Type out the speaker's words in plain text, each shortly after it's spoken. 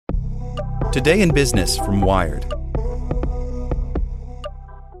Today in Business from Wired.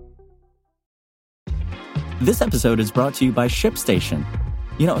 This episode is brought to you by ShipStation.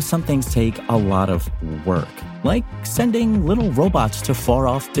 You know, some things take a lot of work, like sending little robots to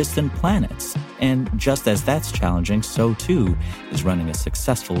far-off distant planets. And just as that's challenging, so too is running a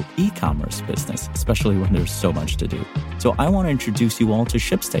successful e-commerce business, especially when there's so much to do. So I want to introduce you all to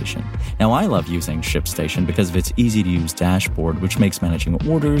ShipStation. Now, I love using ShipStation because of its easy-to-use dashboard, which makes managing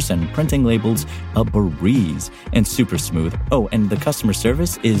orders and printing labels a breeze and super smooth. Oh, and the customer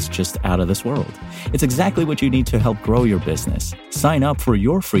service is just out of this world. It's exactly what you need to help grow your business. Sign up for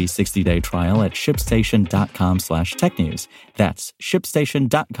your free 60-day trial at shipstation.com/technews. That's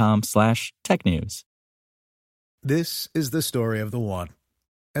shipstation.com/technews. This is the story of the one.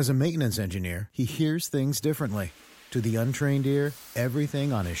 As a maintenance engineer, he hears things differently. To the untrained ear,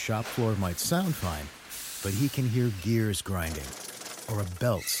 everything on his shop floor might sound fine, but he can hear gears grinding or a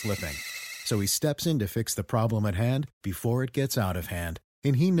belt slipping. So he steps in to fix the problem at hand before it gets out of hand.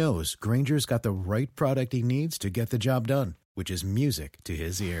 And he knows Grainger's got the right product he needs to get the job done, which is music to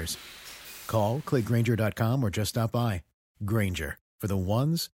his ears. Call, click Grainger.com, or just stop by. Grainger, for the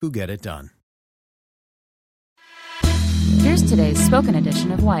ones who get it done. Here's today's spoken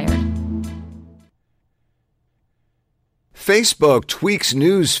edition of Wired. Facebook tweaks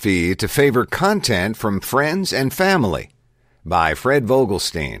Newsfeed to favor content from friends and family, by Fred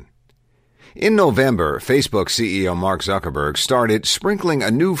Vogelstein. In November, Facebook CEO Mark Zuckerberg started sprinkling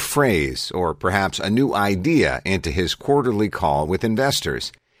a new phrase, or perhaps a new idea, into his quarterly call with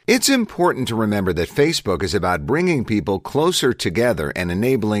investors. It's important to remember that Facebook is about bringing people closer together and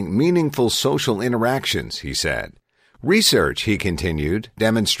enabling meaningful social interactions, he said. Research, he continued,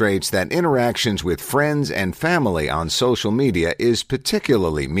 demonstrates that interactions with friends and family on social media is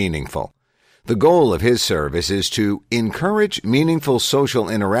particularly meaningful. The goal of his service is to encourage meaningful social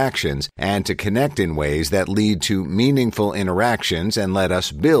interactions and to connect in ways that lead to meaningful interactions and let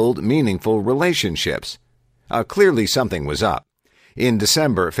us build meaningful relationships. Clearly something was up. In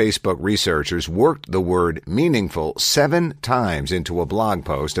December, Facebook researchers worked the word meaningful 7 times into a blog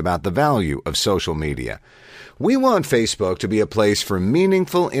post about the value of social media. We want Facebook to be a place for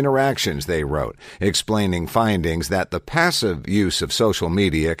meaningful interactions, they wrote, explaining findings that the passive use of social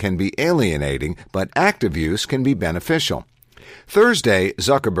media can be alienating, but active use can be beneficial. Thursday,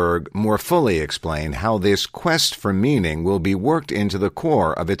 Zuckerberg more fully explained how this quest for meaning will be worked into the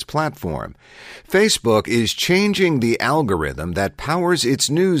core of its platform. Facebook is changing the algorithm that powers its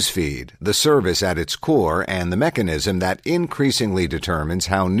news feed, the service at its core, and the mechanism that increasingly determines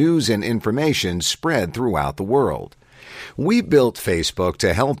how news and information spread throughout the world. We built Facebook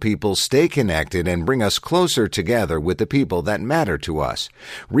to help people stay connected and bring us closer together with the people that matter to us.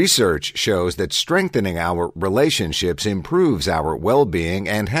 Research shows that strengthening our relationships improves our well-being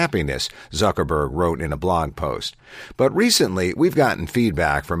and happiness, Zuckerberg wrote in a blog post. But recently, we've gotten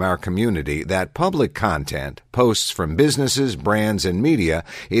feedback from our community that public content, posts from businesses, brands, and media,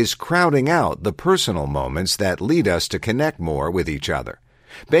 is crowding out the personal moments that lead us to connect more with each other.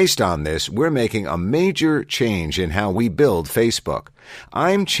 Based on this, we're making a major change in how we build Facebook.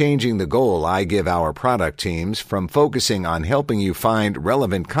 I'm changing the goal I give our product teams from focusing on helping you find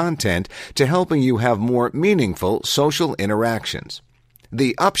relevant content to helping you have more meaningful social interactions.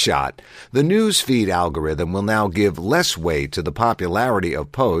 The upshot, the newsfeed algorithm will now give less weight to the popularity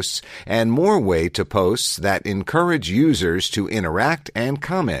of posts and more weight to posts that encourage users to interact and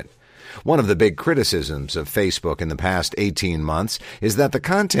comment. One of the big criticisms of Facebook in the past 18 months is that the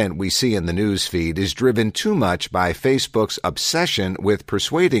content we see in the news feed is driven too much by Facebook's obsession with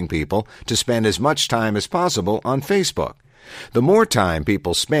persuading people to spend as much time as possible on Facebook. The more time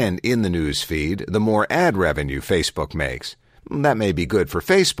people spend in the news feed, the more ad revenue Facebook makes. That may be good for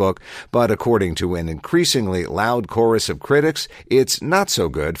Facebook, but according to an increasingly loud chorus of critics, it's not so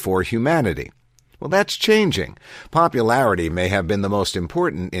good for humanity. Well, that's changing. Popularity may have been the most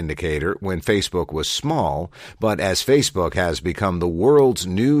important indicator when Facebook was small, but as Facebook has become the world's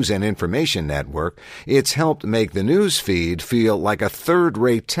news and information network, it's helped make the news feed feel like a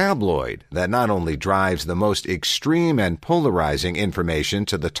third-rate tabloid that not only drives the most extreme and polarizing information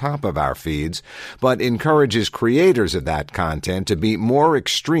to the top of our feeds, but encourages creators of that content to be more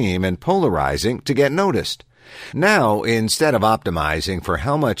extreme and polarizing to get noticed. Now, instead of optimizing for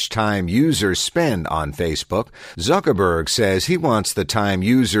how much time users spend on Facebook, Zuckerberg says he wants the time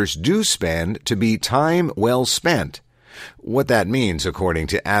users do spend to be time well spent. What that means, according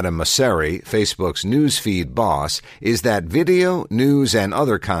to Adam Mosseri, Facebook's newsfeed boss, is that video, news, and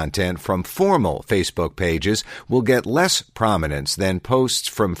other content from formal Facebook pages will get less prominence than posts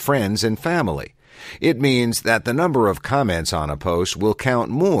from friends and family. It means that the number of comments on a post will count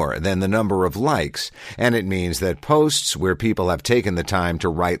more than the number of likes, and it means that posts where people have taken the time to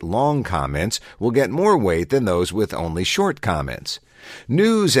write long comments will get more weight than those with only short comments.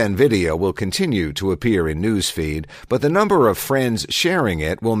 News and video will continue to appear in Newsfeed, but the number of friends sharing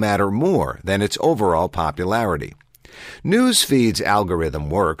it will matter more than its overall popularity. Newsfeed's algorithm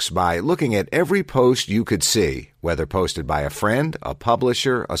works by looking at every post you could see, whether posted by a friend, a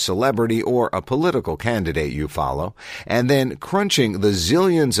publisher, a celebrity, or a political candidate you follow, and then crunching the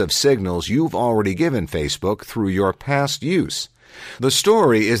zillions of signals you've already given Facebook through your past use. The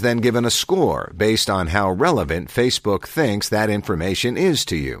story is then given a score based on how relevant Facebook thinks that information is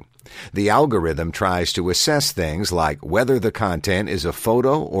to you. The algorithm tries to assess things like whether the content is a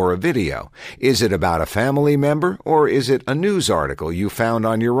photo or a video. Is it about a family member, or is it a news article you found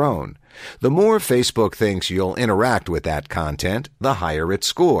on your own? The more Facebook thinks you'll interact with that content, the higher its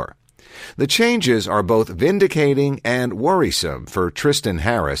score. The changes are both vindicating and worrisome for Tristan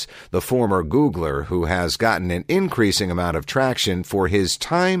Harris, the former Googler who has gotten an increasing amount of traction for his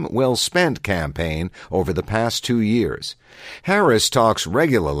Time Well Spent campaign over the past 2 years. Harris talks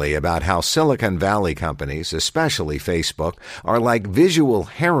regularly about how Silicon Valley companies, especially Facebook, are like visual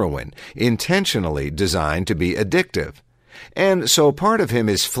heroin, intentionally designed to be addictive. And so part of him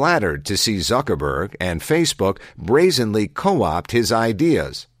is flattered to see Zuckerberg and Facebook brazenly co-opt his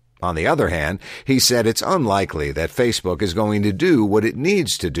ideas. On the other hand, he said it's unlikely that Facebook is going to do what it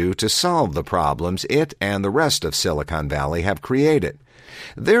needs to do to solve the problems it and the rest of Silicon Valley have created.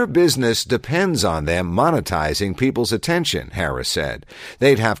 Their business depends on them monetizing people's attention, Harris said.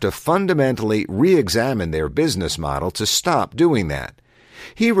 They'd have to fundamentally re-examine their business model to stop doing that.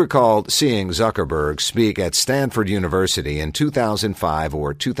 He recalled seeing Zuckerberg speak at Stanford University in 2005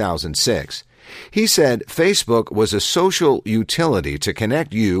 or 2006. He said Facebook was a social utility to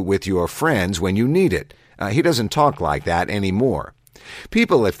connect you with your friends when you need it. He doesn't talk like that anymore.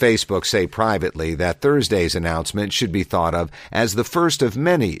 People at Facebook say privately that Thursday's announcement should be thought of as the first of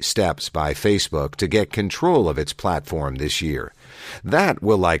many steps by Facebook to get control of its platform this year. That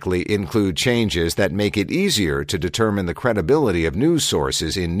will likely include changes that make it easier to determine the credibility of news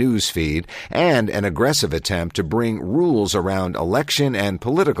sources in Newsfeed and an aggressive attempt to bring rules around election and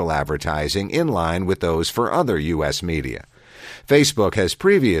political advertising in line with those for other U.S. media. Facebook has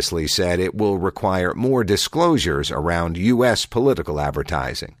previously said it will require more disclosures around U.S. political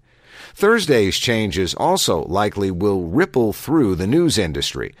advertising. Thursday's changes also likely will ripple through the news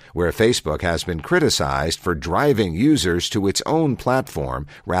industry, where Facebook has been criticized for driving users to its own platform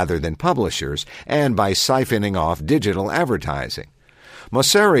rather than publishers and by siphoning off digital advertising.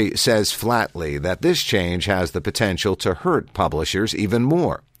 Mosseri says flatly that this change has the potential to hurt publishers even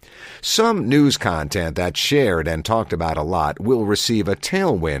more. Some news content that's shared and talked about a lot will receive a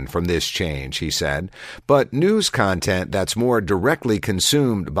tailwind from this change, he said, but news content that's more directly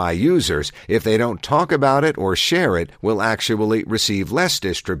consumed by users, if they don't talk about it or share it, will actually receive less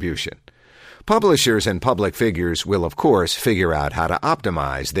distribution. Publishers and public figures will, of course, figure out how to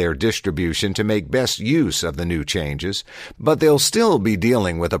optimize their distribution to make best use of the new changes, but they'll still be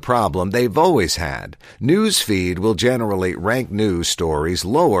dealing with a problem they've always had. Newsfeed will generally rank news stories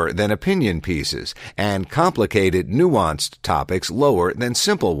lower than opinion pieces, and complicated, nuanced topics lower than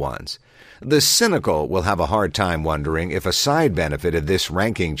simple ones. The cynical will have a hard time wondering if a side benefit of this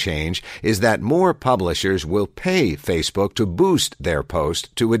ranking change is that more publishers will pay Facebook to boost their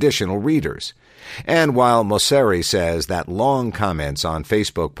post to additional readers. And while Mosseri says that long comments on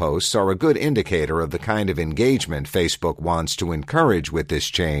Facebook posts are a good indicator of the kind of engagement Facebook wants to encourage with this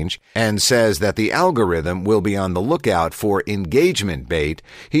change, and says that the algorithm will be on the lookout for engagement bait,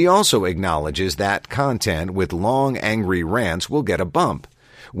 he also acknowledges that content with long, angry rants will get a bump.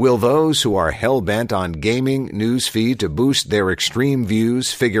 Will those who are hell-bent on gaming Newsfeed to boost their extreme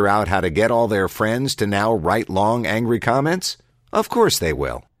views figure out how to get all their friends to now write long, angry comments? Of course they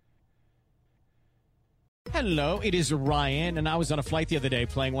will. Hello, it is Ryan, and I was on a flight the other day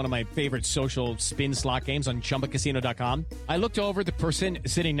playing one of my favorite social spin slot games on ChumbaCasino.com. I looked over at the person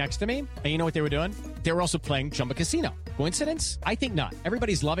sitting next to me, and you know what they were doing? They were also playing Chumba Casino. Coincidence? I think not.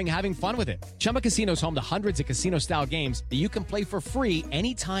 Everybody's loving having fun with it. Chumba Casino is home to hundreds of casino-style games that you can play for free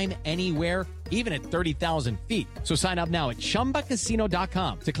anytime, anywhere, even at 30,000 feet. So sign up now at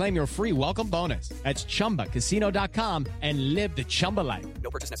ChumbaCasino.com to claim your free welcome bonus. That's ChumbaCasino.com and live the Chumba life. No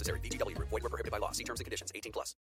purchase necessary. VGW. Void where prohibited by law. See terms and conditions. 18+.